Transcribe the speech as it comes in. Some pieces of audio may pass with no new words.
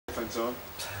time.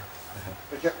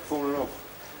 They kept falling off.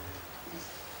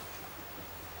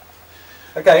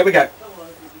 Okay, here we go.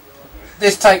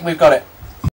 This take, we've got it.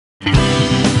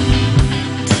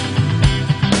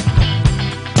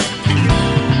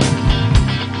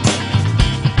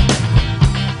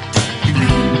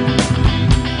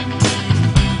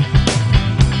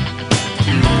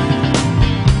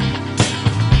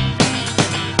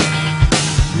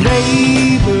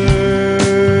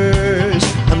 Neighbours,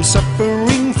 I'm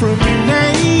suffering from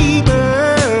neighbours.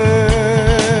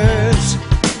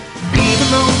 Even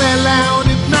though they're loud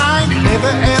at night,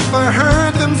 never ever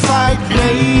heard them fight.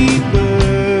 Neighbours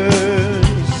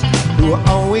who are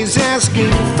always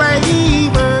asking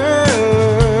favours.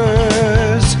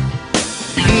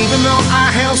 Even though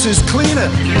our house is cleaner,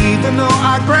 even though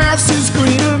our grass is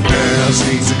greener, their house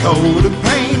needs a coat of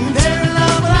paint. They're in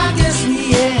love, but I guess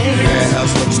we ain't. Their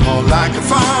house looks more like a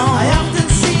farm. I often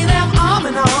see them arm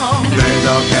in arm. Their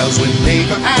doghouse when they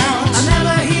go out. I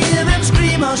never hear them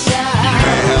scream or shout.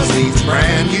 Their house needs a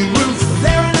brand new roof.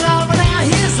 They're in love, but now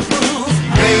here's the proof.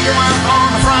 They go out on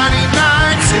a Friday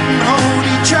night, sit and hold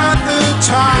each other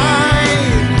tight.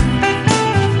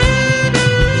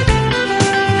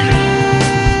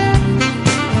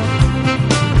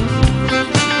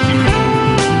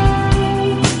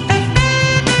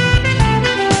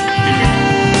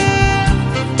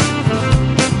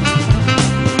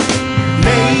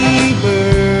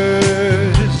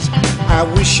 Neighbours, I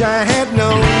wish I had no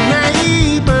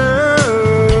neighbours.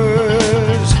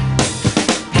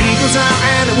 He goes out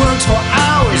and he works for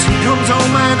hours. He comes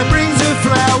home and he brings her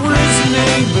flowers.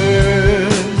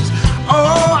 Neighbours,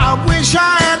 oh, I wish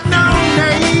I had no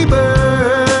neighbours.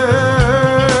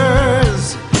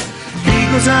 He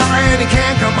goes out and he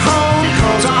can't come home,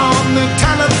 calls her on the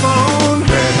telephone.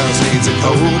 Their house needs a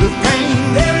coat of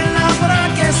paint. They're in love, but I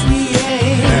guess we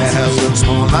ain't. Their house looks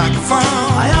more like a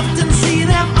farm. I often see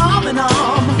them arm in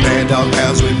arm. Their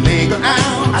doghouse when they go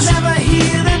out. I never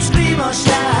hear them scream or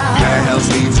shout. Their house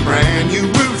needs a brand new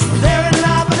roof. They're in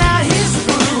love, but now here's the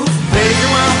proof. They go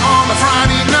out on a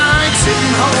Friday night, sit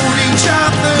and hold each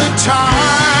other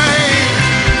tight.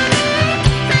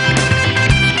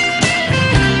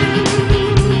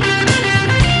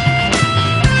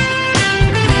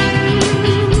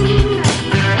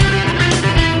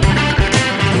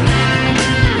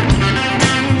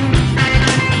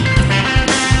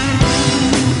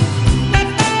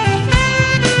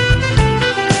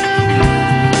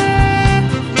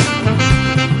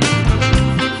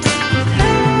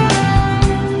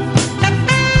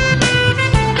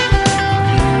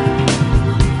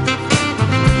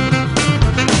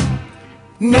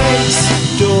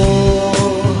 Next door,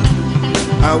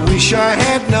 I wish I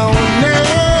had no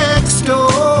next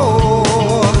door.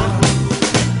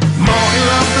 More in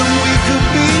love than we could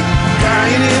be,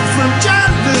 dying it from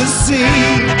jealousy.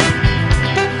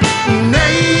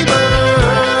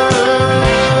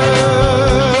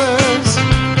 Neighbours,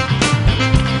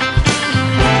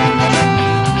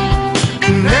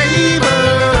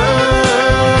 neighbours.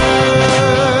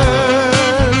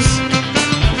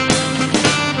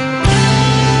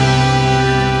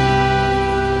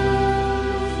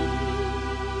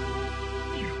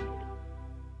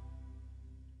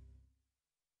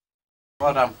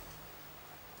 Well done.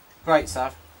 Great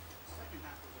stuff.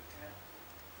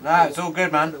 No, it's all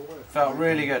good, man. Felt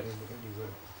really good.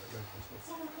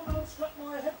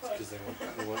 Because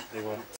they want